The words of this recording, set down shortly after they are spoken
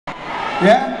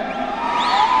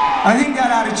Yeah? I think that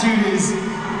attitude is,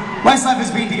 Westlife has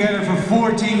been together for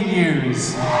 14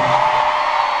 years.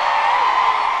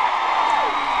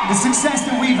 The success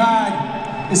that we've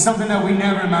had is something that we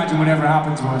never imagined would ever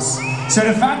happen to us. So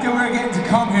the fact that we're getting to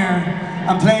come here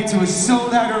and play to a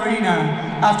sold-out arena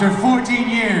after 14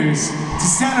 years to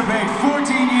celebrate 14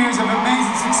 years of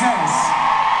amazing success,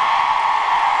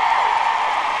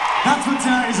 that's what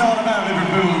tonight is all about,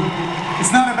 Liverpool. It's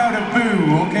not about a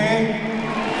boo, okay?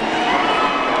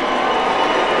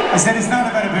 I said it's not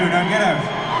about a boo, now get out.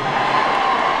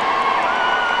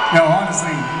 No,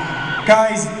 honestly,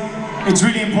 guys, it's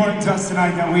really important to us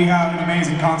tonight that we have an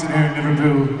amazing concert here in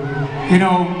Liverpool. You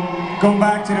know, going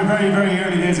back to the very, very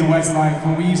early days of Westlife,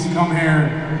 when we used to come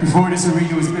here before this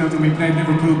arena was built and we played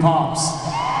Liverpool Pops.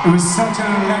 It was such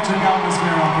an electric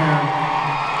atmosphere up here.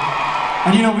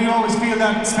 And you know, we always feel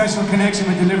that special connection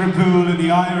with the Liverpool and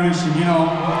the Irish, and you know,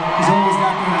 there's always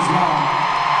that there as well.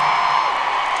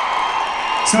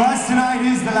 So as tonight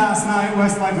is the last night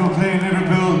Westlife will play in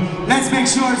Liverpool, let's make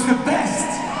sure it's the best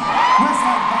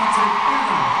Westlife concert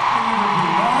ever in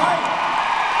Liverpool, alright?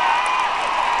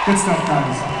 Good stuff,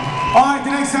 guys. Alright,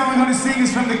 the next song we're going to sing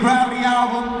is from the Gravity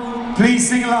album. Please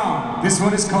sing along. This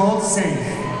one is called Safe.